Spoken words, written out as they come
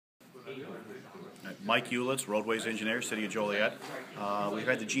Mike Eulitz, Roadways engineer, City of Joliet. We've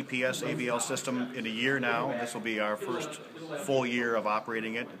had the GPS ABL system in a year now. This will be our first full year of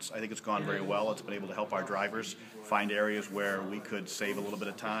operating it. I think it's gone very well. It's been able to help our drivers find areas where we could save a little bit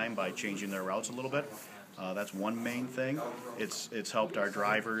of time by changing their routes a little bit. That's one main thing. It's helped our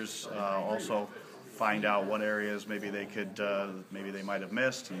drivers also find out what areas maybe they might have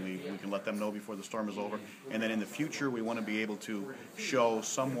missed, and we can let them know before the storm is over. And then in the future, we want to be able to show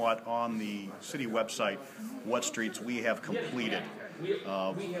somewhat on the city website what streets we have completed.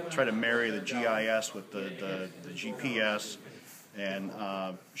 Try to marry the GIS with the GPS and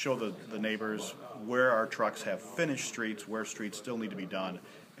show the neighbors where our trucks have finished streets, where streets still need to be done,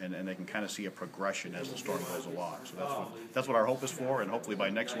 and they can kind of see a progression as the storm goes along. So that's what our hope is for, and hopefully by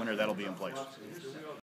next winter that'll be in place.